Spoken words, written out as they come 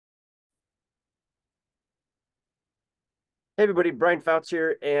Hey everybody, Brian Fouts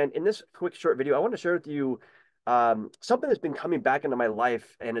here, and in this quick short video, I want to share with you something that's been coming back into my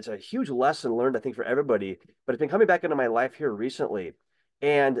life, and it's a huge lesson learned, I think, for everybody, but it's been coming back into my life here recently.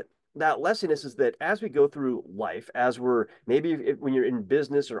 And that lesson is that as we go through life, as we're maybe when you're in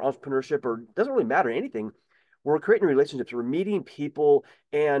business or entrepreneurship, or it doesn't really matter anything, we're creating relationships, we're meeting people,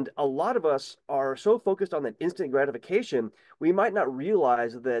 and a lot of us are so focused on that instant gratification, we might not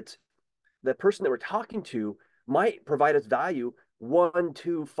realize that the person that we're talking to might provide us value 1,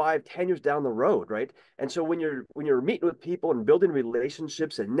 2, 5, 10 years down the road, right? And so when you're meeting with people and building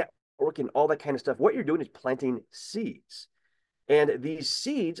relationships and networking, all that kind of stuff, what you're doing is planting seeds. And these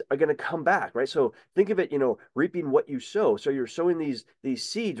seeds are going to come back, right? So think of it, reaping what you sow. So you're sowing these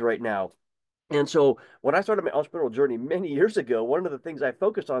seeds right now. And so when I started my entrepreneurial journey many years ago, one of the things I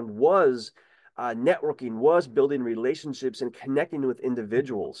focused on was networking, was building relationships and connecting with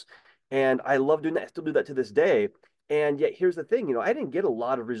individuals. And I love doing that. I still do that to this day. And yet here's the thing, I didn't get a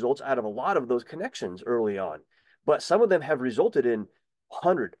lot of results out of a lot of those connections early on, but some of them have resulted in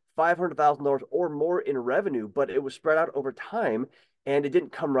 100, $500,000 or more in revenue, but it was spread out over time and it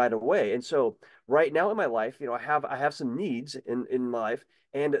didn't come right away. And so right now in my life, I have some needs in my life,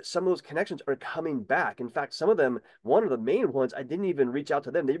 and some of those connections are coming back. In fact, some of them, one of the main ones, I didn't even reach out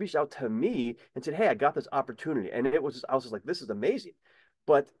to them. They reached out to me and said, "Hey, I got this opportunity." And I was just like, "This is amazing."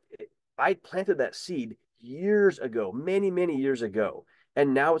 But I planted that seed years ago, many, many years ago,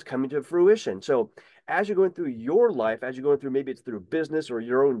 and now it's coming to fruition. So as you're going through your life, as you're going through, maybe it's through business or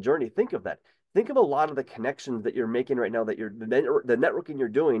your own journey, think of that. Think of a lot of the connections that you're making right now, that the networking you're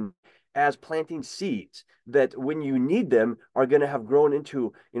doing as planting seeds that when you need them are going to have grown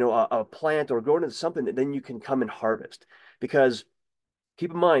into, a plant or grown into something that then you can come and harvest. Because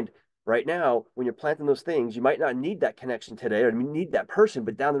keep in mind, right now, when you're planting those things, you might not need that connection today or need that person,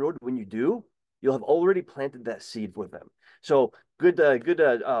 but down the road, when you do, you'll have already planted that seed with them. So good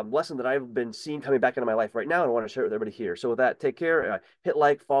lesson that I've been seeing coming back into my life right now, and I want to share it with everybody here. So with that, take care. Hit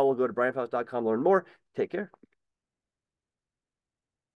like, follow, go to brianfowles.com, learn more. Take care.